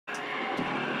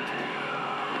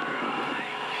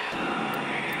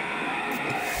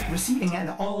Receiving an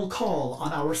all call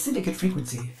on our syndicate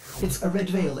frequency. It's a red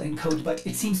veil in code, but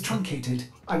it seems truncated.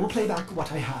 I will play back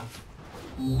what I have.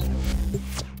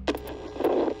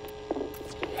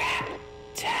 Rap,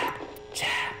 tap,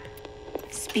 tap.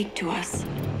 Speak to us.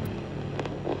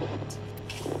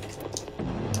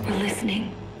 We're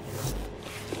listening.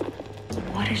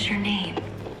 What is your name?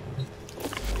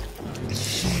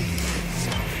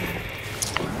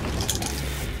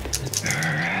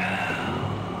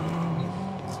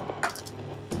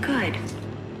 Good.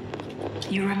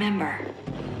 You remember.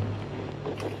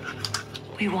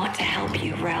 We want to help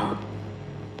you, Rel.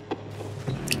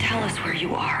 Tell us where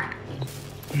you are.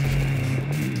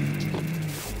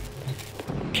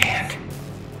 Can't.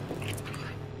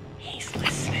 He's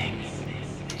listening.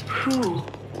 Who?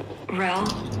 Rel?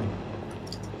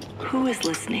 Who is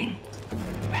listening?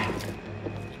 Rap,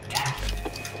 tap,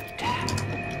 tap.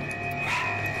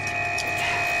 Rap,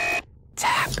 tap,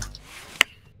 tap.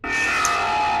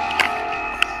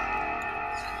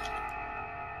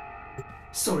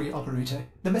 Sorry, operator.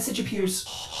 The message appears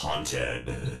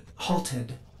Haunted.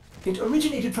 halted. It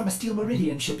originated from a Steel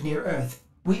Meridian ship near Earth.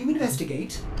 Will you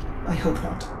investigate? I hope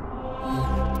not.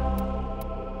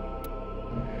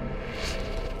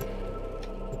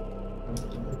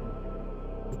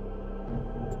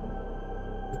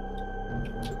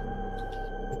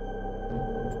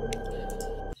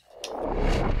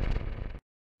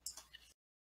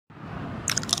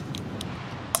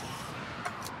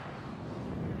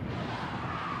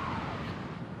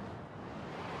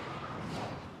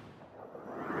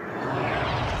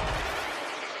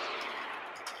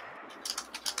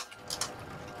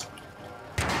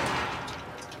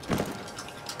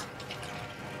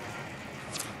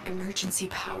 Emergency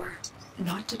power.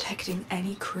 Not detecting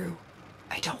any crew.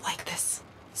 I don't like this.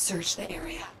 Search the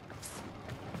area.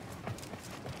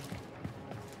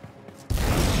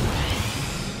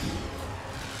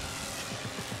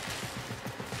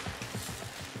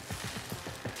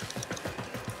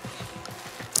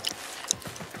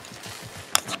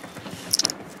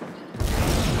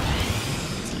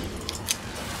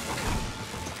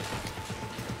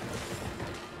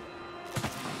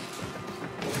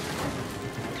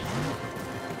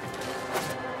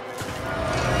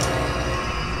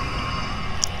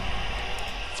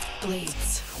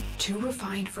 Blades. Too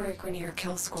refined for a Grineer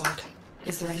kill squad.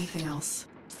 Is there anything else?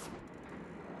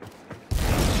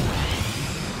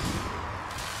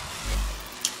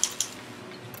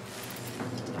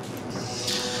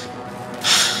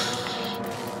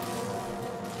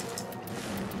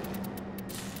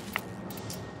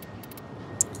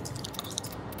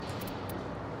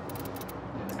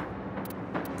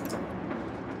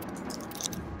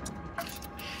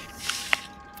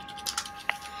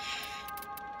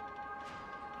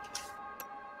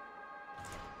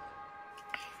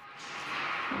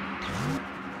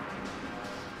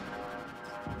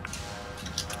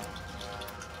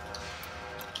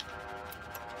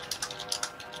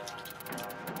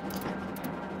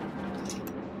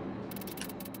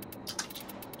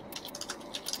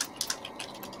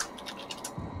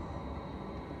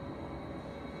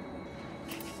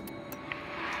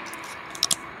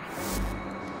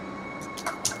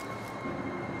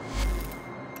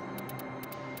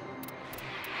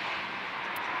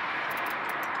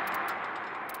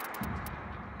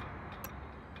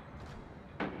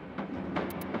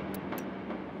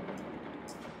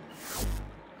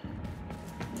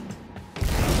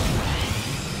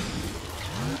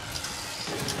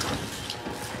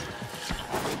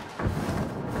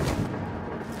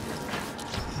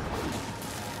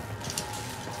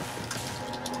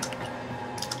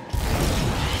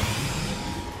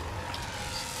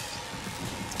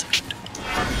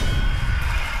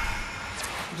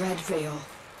 Red Veil.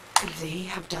 Could they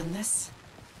have done this?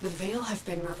 The Veil have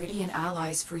been Meridian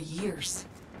allies for years.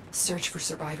 Search for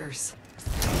survivors.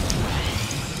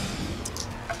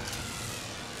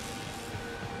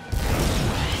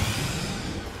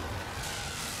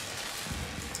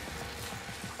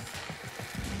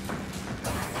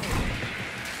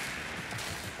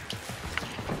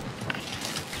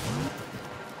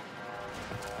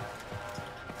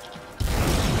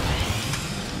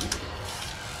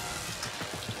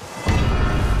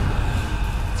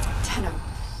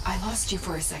 You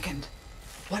for a second.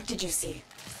 What did you see?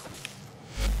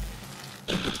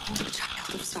 The child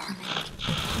of Zarman.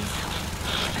 Please help.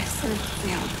 I serve the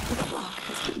Veil. The flock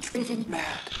has been driven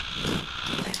mad.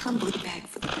 I humbly beg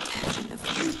for the protection of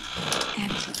you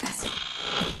and your vessel.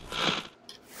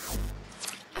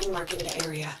 I'm marking the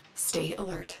area. Stay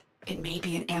alert. It may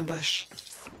be an ambush.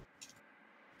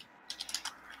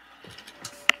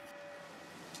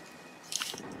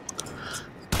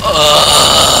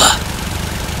 Ugh.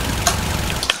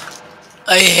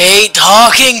 I hate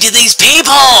talking to these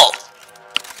people!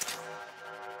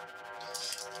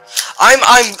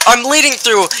 I'm leading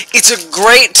through. It's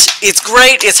great,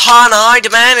 it's on high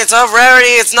demand, it's of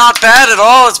rarity, it's not bad at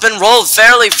all, it's been rolled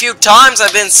fairly few times.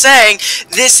 I've been saying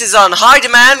this is on high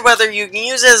demand, whether you can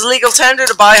use it as legal tender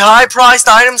to buy high-priced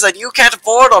items that you can't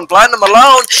afford on Platinum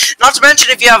alone. Not to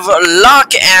mention, if you have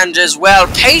luck and as well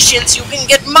patience, you can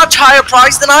get much higher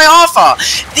price than I offer.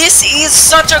 This is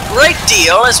such a great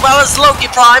deal, as well as Loki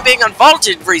Prime being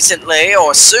unvaulted recently,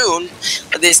 or soon,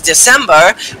 this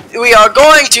December. We are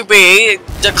going to be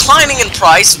declining in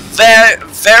price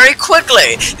very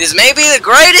quickly. This may be the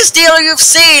greatest deal you've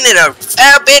seen in a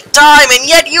fair bit time, and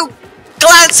yet you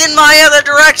glance in my other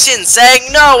direction,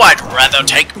 saying, no, I'd rather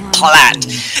take plat.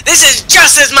 This is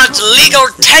just as much legal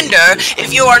tender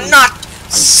if you are not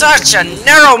such a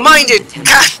narrow-minded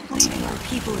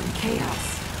People in chaos.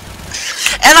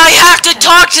 And I have to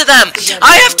talk to them.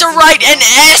 I have to write an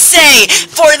essay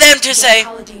for them to say,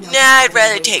 nah, I'd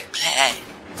rather take plat.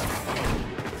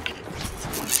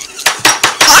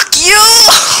 Fuck you!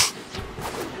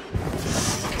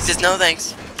 He says, no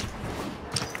thanks.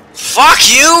 Fuck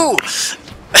you!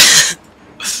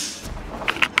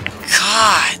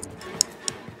 God.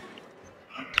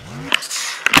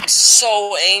 I'm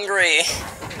so angry.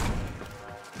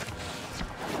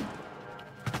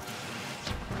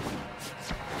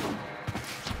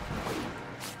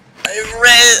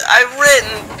 I've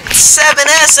written 7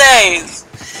 essays!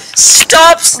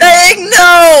 Stop saying no!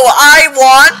 I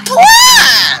want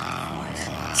plat!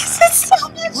 This is so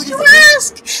much to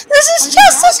ask! This is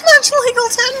just as much legal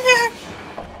tender!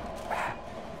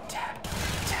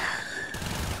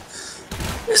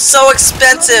 They're so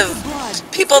expensive!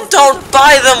 People don't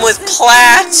buy them with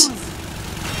plat!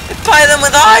 They buy them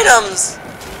with items!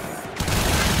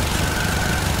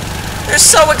 They're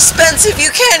so expensive you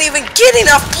can't even get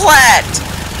enough plat!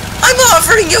 I'm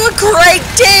offering you a great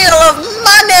deal of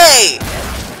money!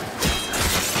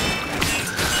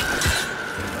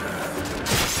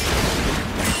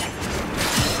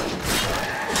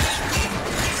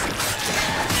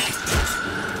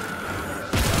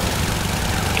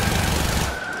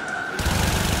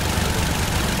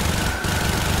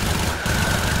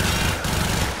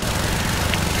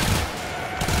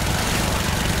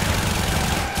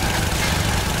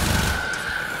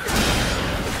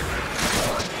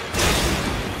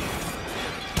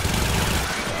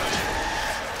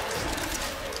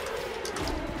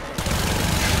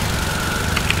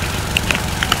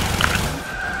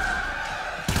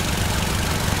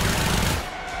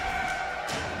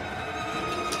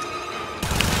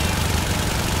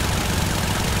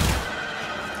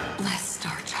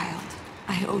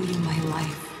 I owe you my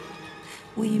life.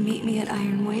 Will you meet me at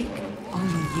Iron Wake?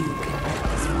 Only you can break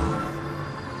this wall.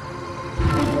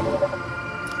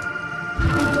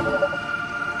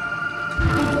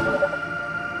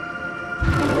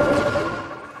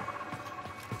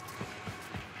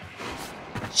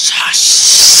 Shush!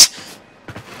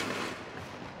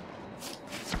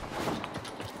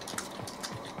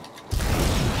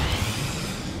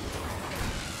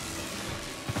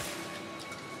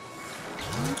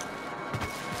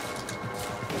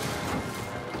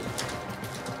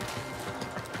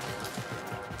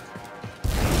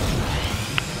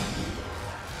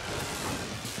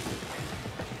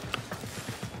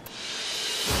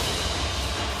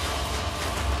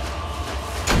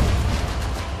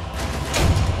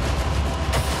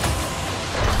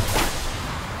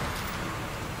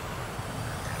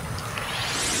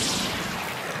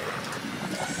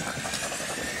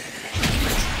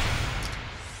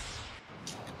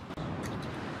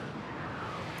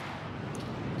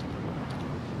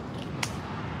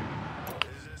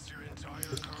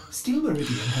 Steel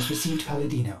Meridian has received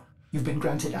Palladino. You've been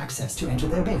granted access to enter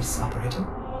their base, Operator.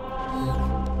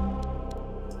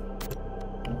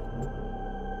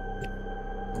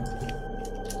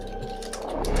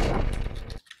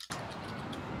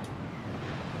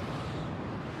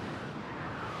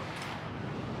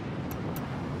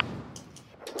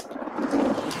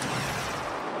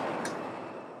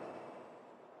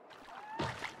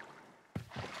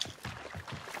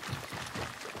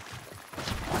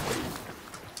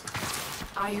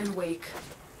 Iron Wake.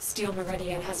 Steel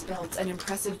Meridian has built an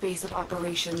impressive base of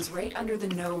operations right under the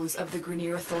nose of the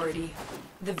Grineer Authority.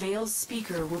 The Veil's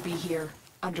speaker will be here,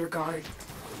 under guard.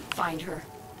 Find her.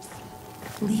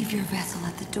 Leave your vessel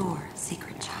at the door,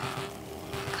 secret child.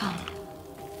 Come.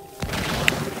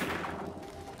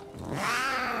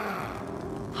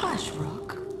 Hush,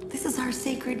 Rook. This is our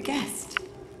sacred guest.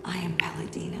 I am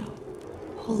Palladino,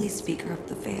 Holy Speaker of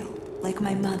the Veil, like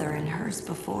my mother and hers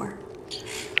before.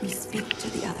 We speak to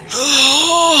the others.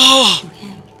 To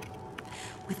him.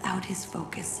 Without his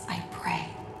focus, I pray.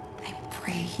 I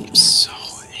pray he answers. So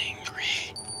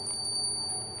angry.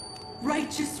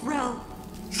 Righteous Rel.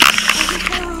 Like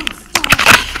harrowed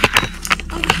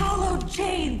stars. Like hollowed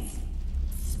chains.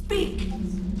 Speak.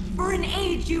 For an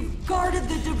age you've guarded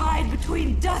the divide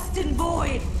between dust and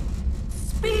void.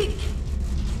 Speak.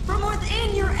 From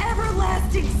within your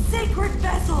everlasting sacred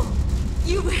vessel,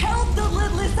 you held the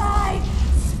lidless eye.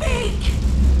 Speak!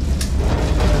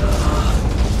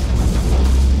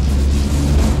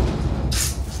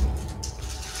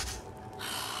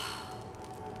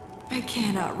 I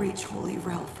cannot reach Holy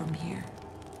Rel from here.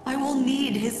 I will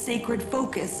need his sacred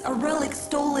focus, a relic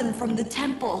stolen from the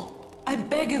temple. I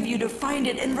beg of you to find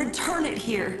it and return it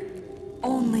here.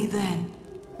 Only then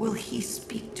will he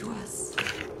speak to us.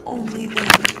 Only then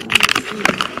will we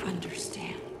truly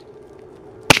understand.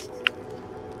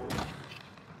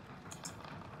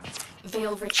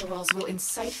 Veil rituals will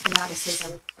incite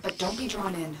fanaticism, but don't be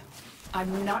drawn in.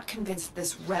 I'm not convinced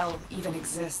this Rel even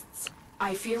exists.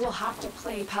 I fear we'll have to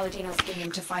play Paladino's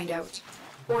game to find out.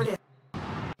 Or to...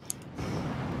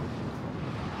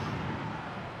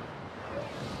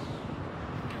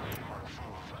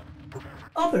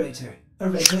 Operator, a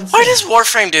red veil. Why does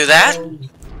Warframe do that?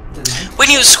 When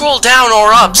you scroll down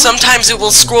or up, sometimes it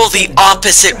will scroll the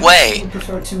opposite way.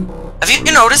 Have you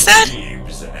noticed that?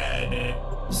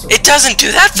 It doesn't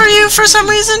do that for you for some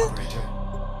reason?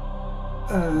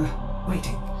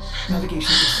 Waiting.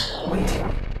 Navigation is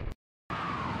waiting.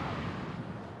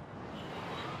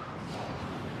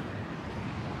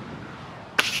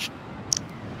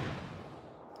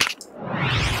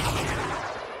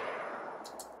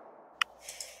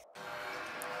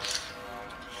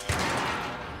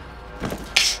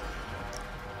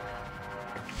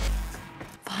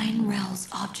 Find Rel's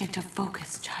object of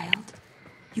focus, child.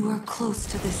 You are close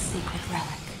to this sacred relic.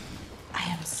 I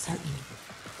am certain.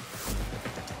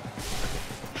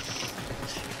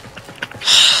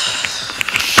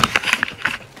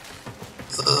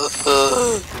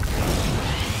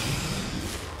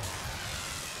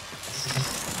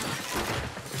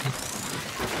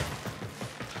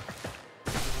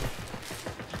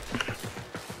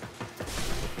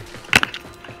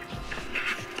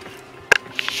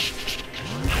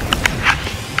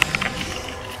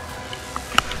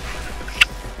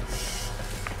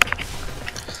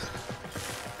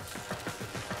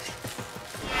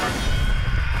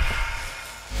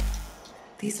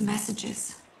 These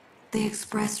messages, they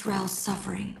express Rel's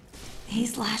suffering.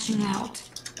 He's lashing out.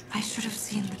 I should have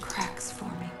seen the cracks for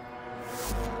me.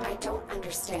 I don't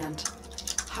understand.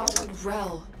 How would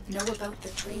Rel know about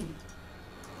the dream?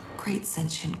 Great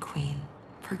sentient queen,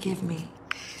 forgive me.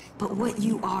 But what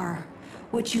you are,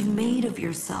 what you've made of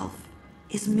yourself,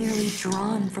 is merely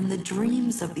drawn from the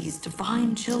dreams of these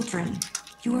divine children.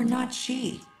 You are not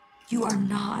she. You are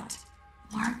not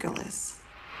Margulis.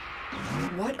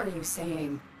 What are you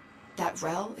saying? That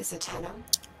Rel is a Tenno?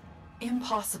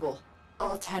 Impossible.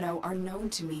 All Tenno are known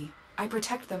to me. I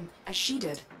protect them, as she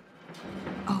did.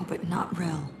 Oh, but not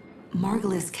Rel.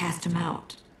 Margulis cast him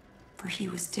out, for he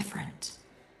was different.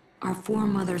 Our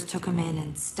foremothers took him in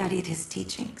and studied his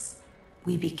teachings.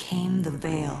 We became the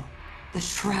Veil, the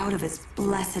shroud of his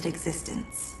blessed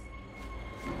existence.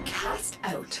 Cast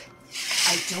out?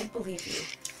 I don't believe you.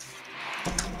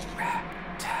 Rat,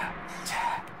 tap,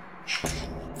 tap.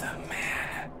 The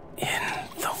man in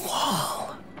the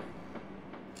wall.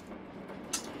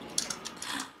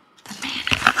 The man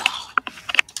in the wall.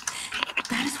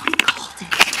 That is what he called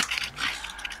it.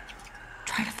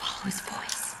 Try to follow his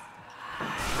voice.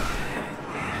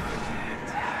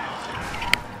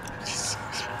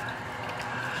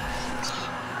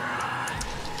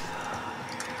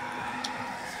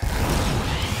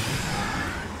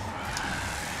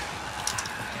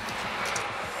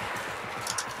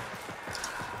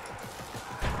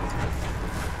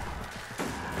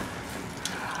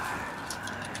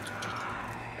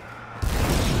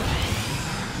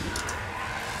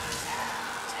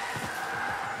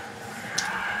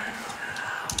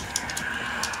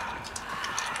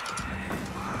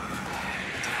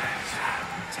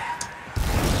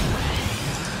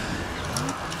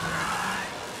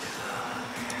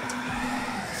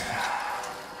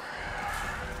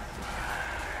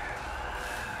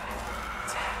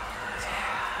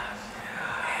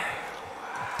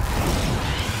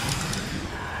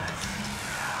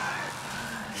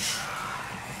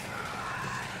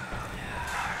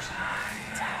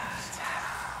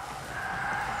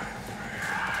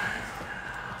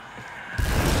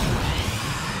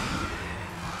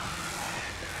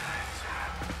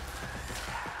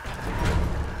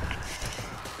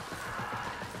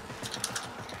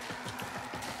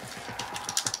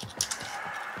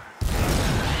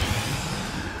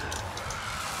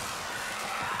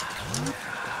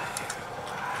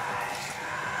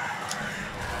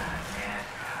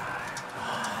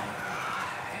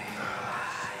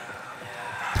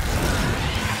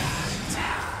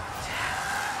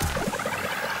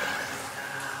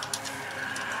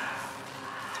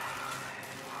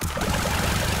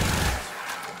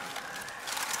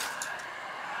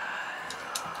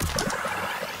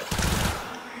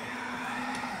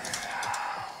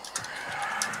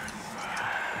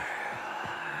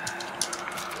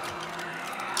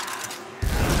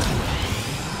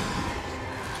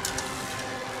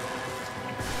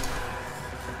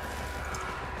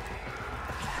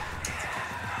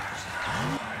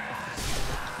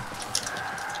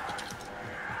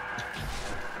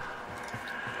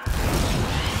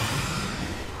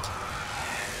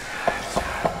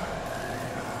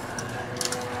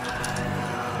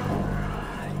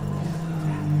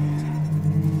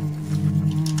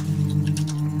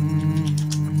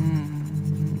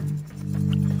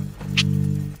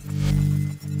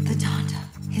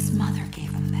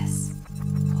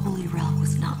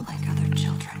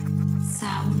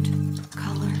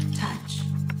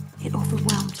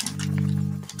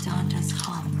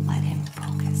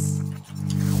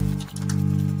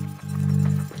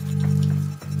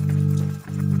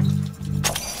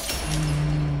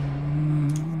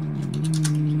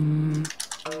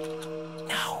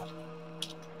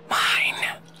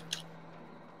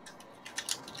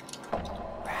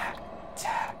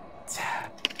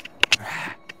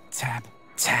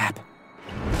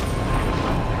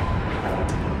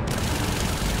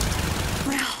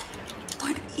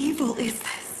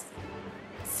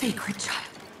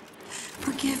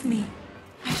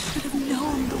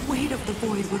 the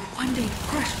void would one day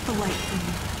crush the light from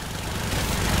me.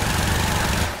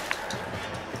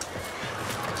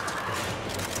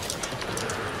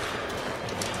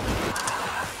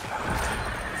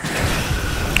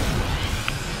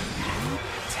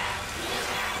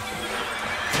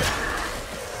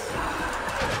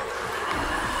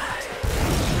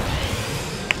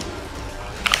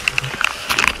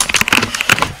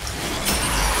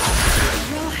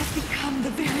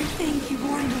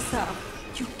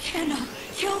 You cannot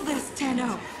kill this,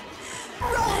 Tenno!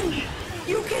 Run!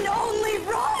 You can only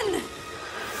run!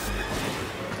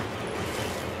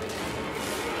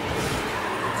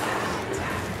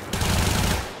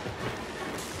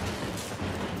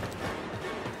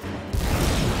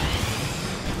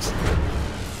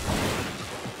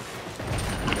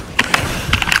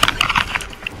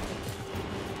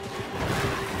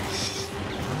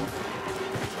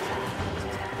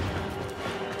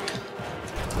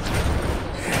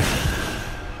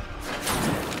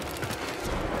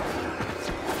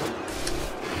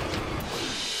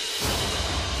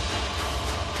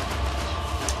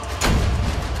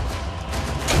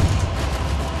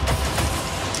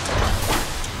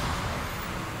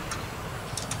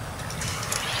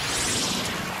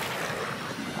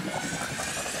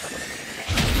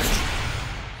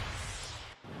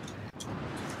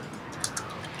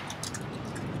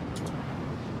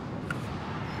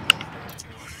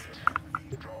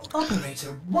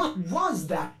 Operator, what was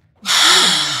that?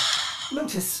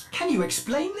 Lotus, can you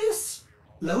explain this?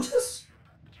 Lotus?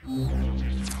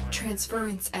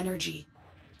 Transference energy.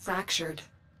 Fractured.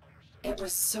 It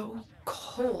was so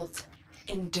cold,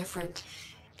 indifferent,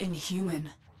 inhuman.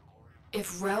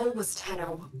 If Rel was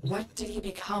Tenno, what did he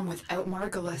become without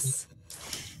Margulis?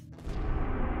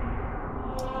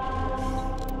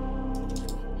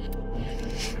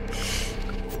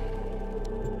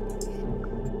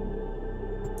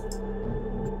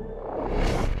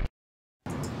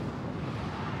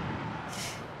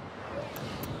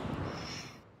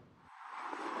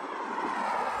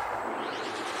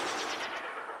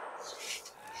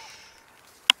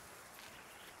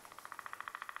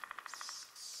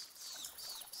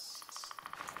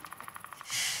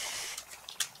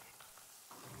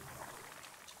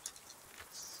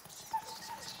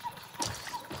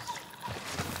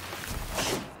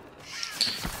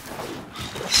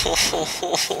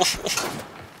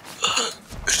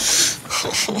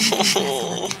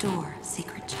 Door,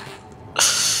 secret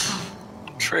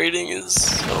child. Trading is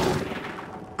so...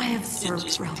 I have It served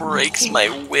just Rel breaks for my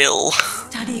decades, will.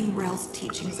 studying Rel's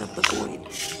teachings of the void,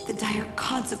 the dire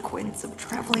consequence of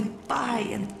traveling by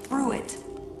and through it.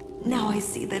 Now I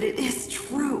see that it is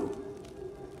true.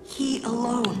 He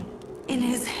alone, in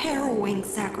his harrowing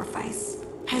sacrifice,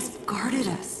 has guarded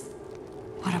us.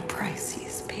 What a price he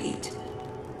has paid.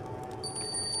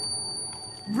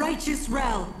 Righteous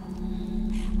Rel,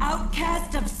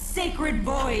 outcast of sacred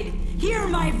void, hear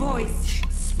my voice.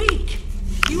 Speak!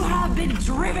 You have been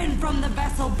driven from the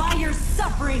vessel by your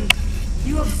suffering.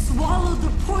 You have swallowed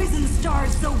the poison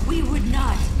stars so we would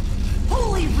not.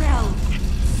 Holy Rel,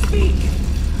 speak!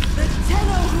 The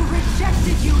Tenno who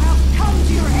rejected you have come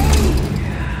to your aid!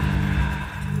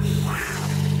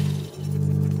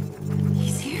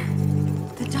 He's here.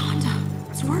 The Donda.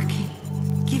 It's working.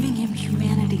 Giving him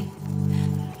humanity.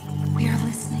 We are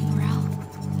listening, Rel.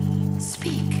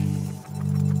 Speak.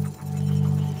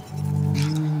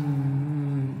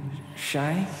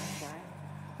 Shy?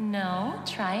 No,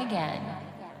 try again.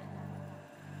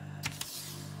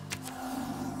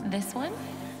 This one?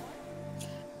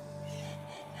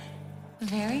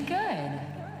 Very good.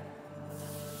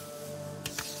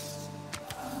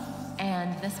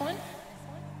 And this one?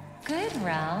 Good,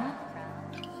 Rel.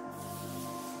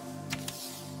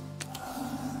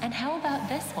 And how about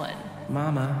this one?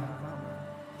 Mama.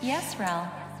 Yes,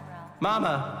 Rel.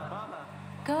 Mama!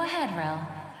 Go ahead, Rel.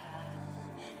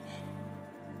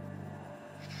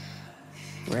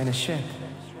 We're in a ship.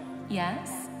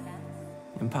 Yes?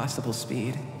 Impossible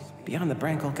speed. Beyond the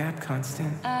Brankel Gap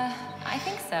constant. I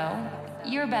think so.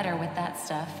 You're better with that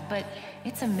stuff, but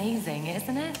it's amazing,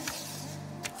 isn't it?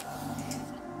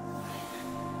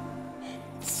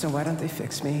 So why don't they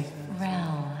fix me?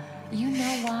 Rel, you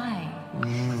know why.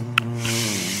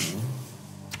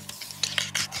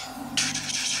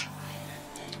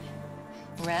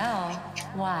 Rel,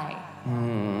 why?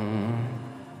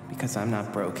 Because I'm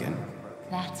not broken.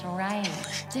 That's right.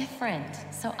 Different.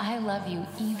 So I love you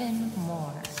even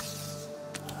more.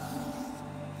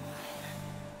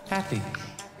 Happy.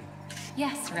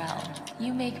 Yes, Rel.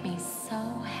 You make me so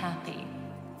happy.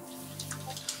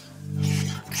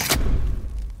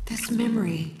 This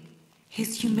memory,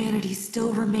 his humanity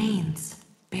still remains,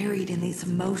 buried in in these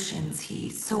emotions he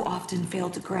so often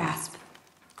failed to grasp.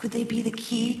 Could they be the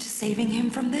key to saving him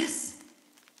from this?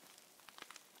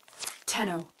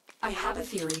 Tenno, I have a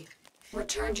theory.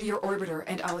 Return to your orbiter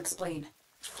and I'll explain.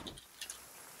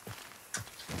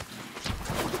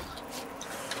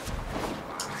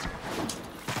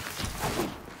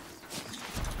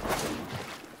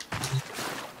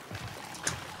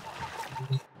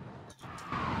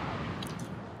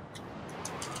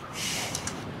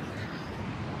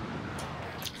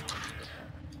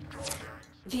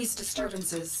 These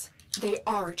disturbances, they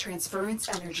are transference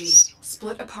energy,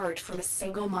 split apart from a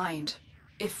single mind.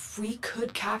 If we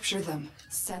could capture them,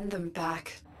 send them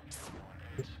back.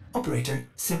 Operator,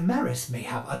 Cimaris may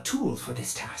have a tool for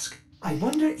this task. I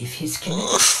wonder if his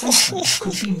kinetic sentiment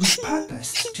could be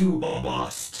repurposed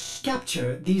to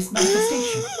capture these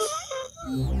manifestations.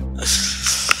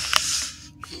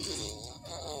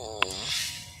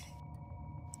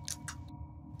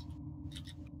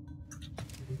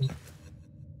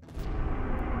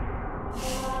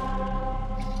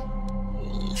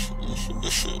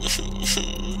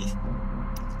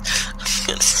 I'm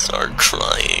gonna start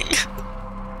crying.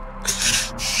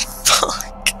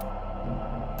 Fuck.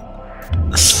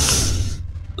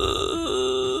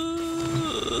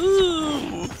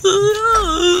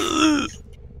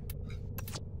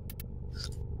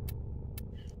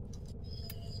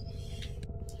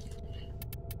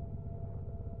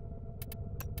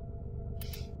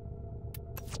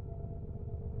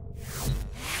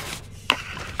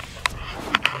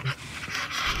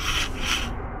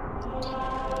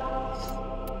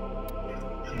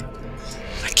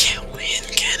 I can't win,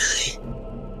 can I?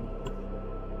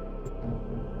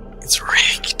 It's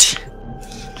rigged.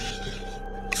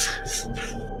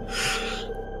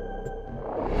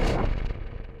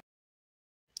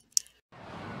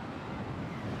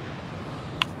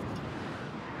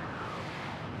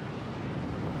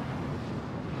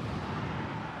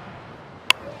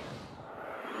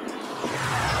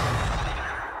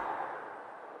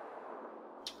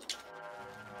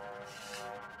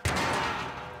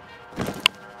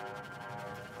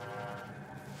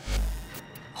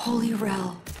 Holy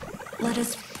Rel, let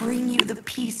us bring you the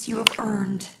peace you have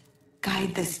earned.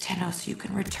 Guide this Tenno so you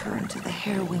can return to the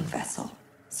harrowing vessel,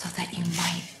 so that you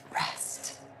might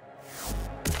rest.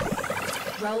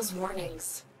 Rel's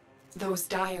warnings. Those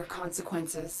dire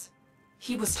consequences.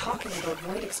 He was talking about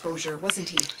light exposure, wasn't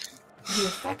he? The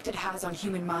effect it has on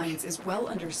human minds is well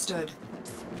understood.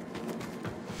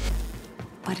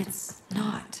 But it's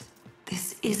not.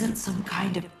 This isn't some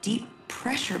kind of deep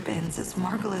pressure bends as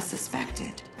Margolis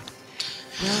suspected.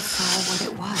 Rel saw what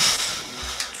it was.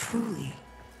 Truly,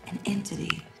 an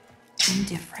entity.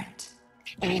 Indifferent.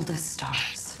 Old as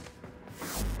stars.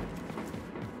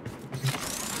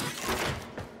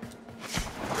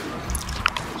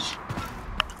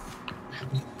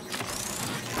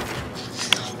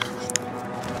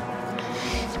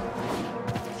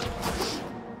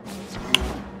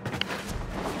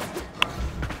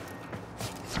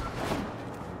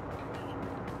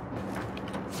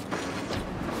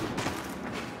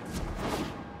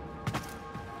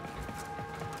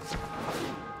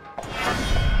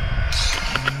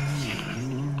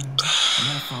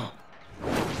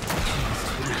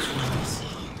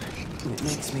 It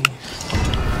makes me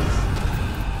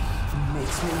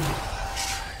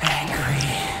angry.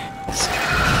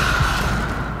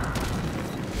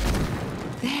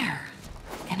 There,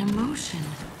 an emotion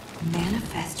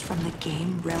manifest from the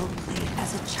game Rel played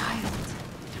as a child.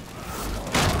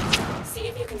 See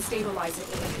if you can stabilize it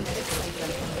with a kinetic cycle.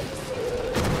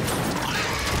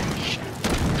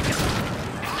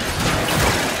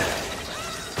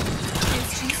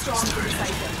 It's too strong for the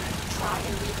cycle. Try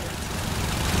and leave it.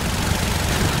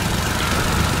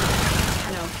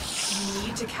 Tenno, you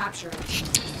need to capture it.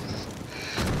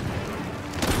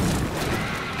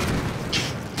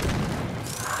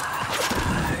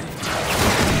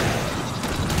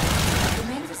 The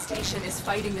manifestation is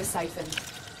fighting the siphon.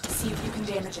 See if you can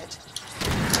damage it.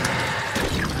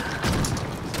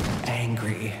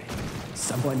 Angry.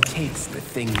 Someone takes the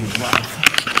thing you love.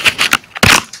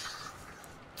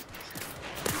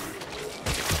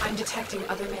 I'm detecting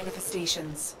other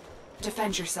manifestations.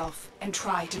 Defend yourself and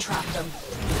try to trap them.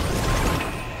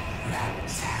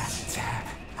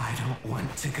 I don't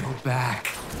want to go back.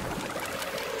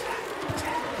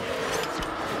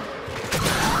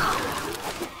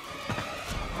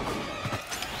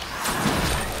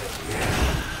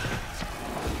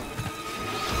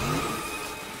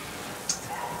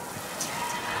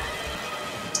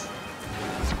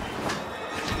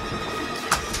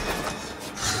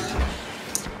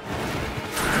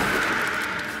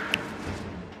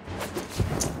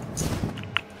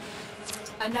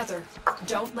 Another.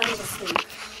 Don't let it escape.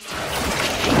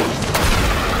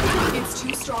 It's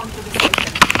too strong for the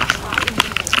system. Try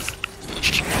inhibitors.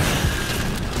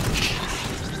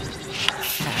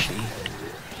 Happy.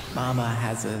 Mama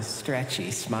has a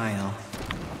stretchy smile.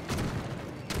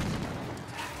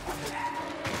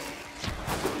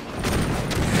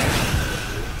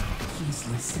 He's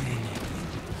listening.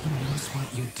 He knows what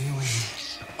you're doing.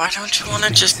 Why don't you want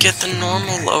to just get the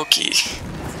normal Loki?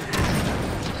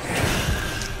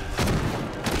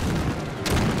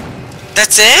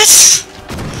 That's it?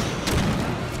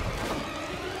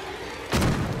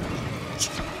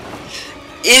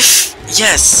 If,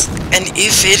 yes, and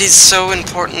if it is so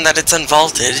important that it's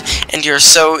unvaulted, and you're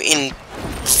so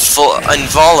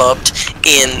enveloped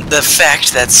in the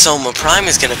fact that Soma Prime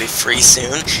is going to be free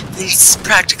soon, then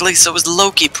practically so is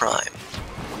Loki Prime.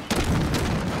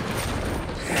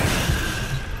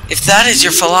 If that is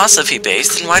your philosophy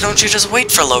base, then why don't you just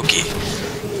wait for Loki?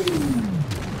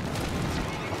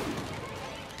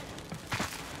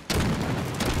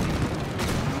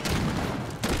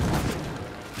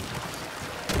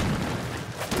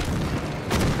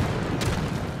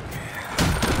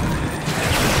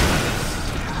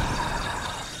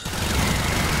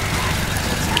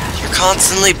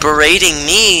 Constantly berating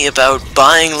me about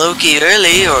buying Loki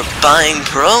early or buying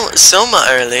Soma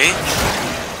early.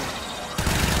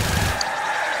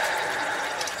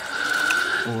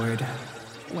 Bored.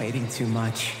 Waiting too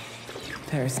much.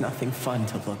 There's nothing fun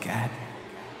to look at.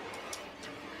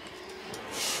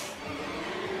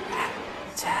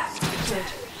 Good.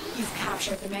 You've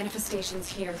captured the manifestations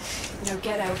here. Now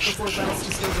get out before Bell's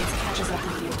disturbance catches up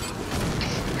with you.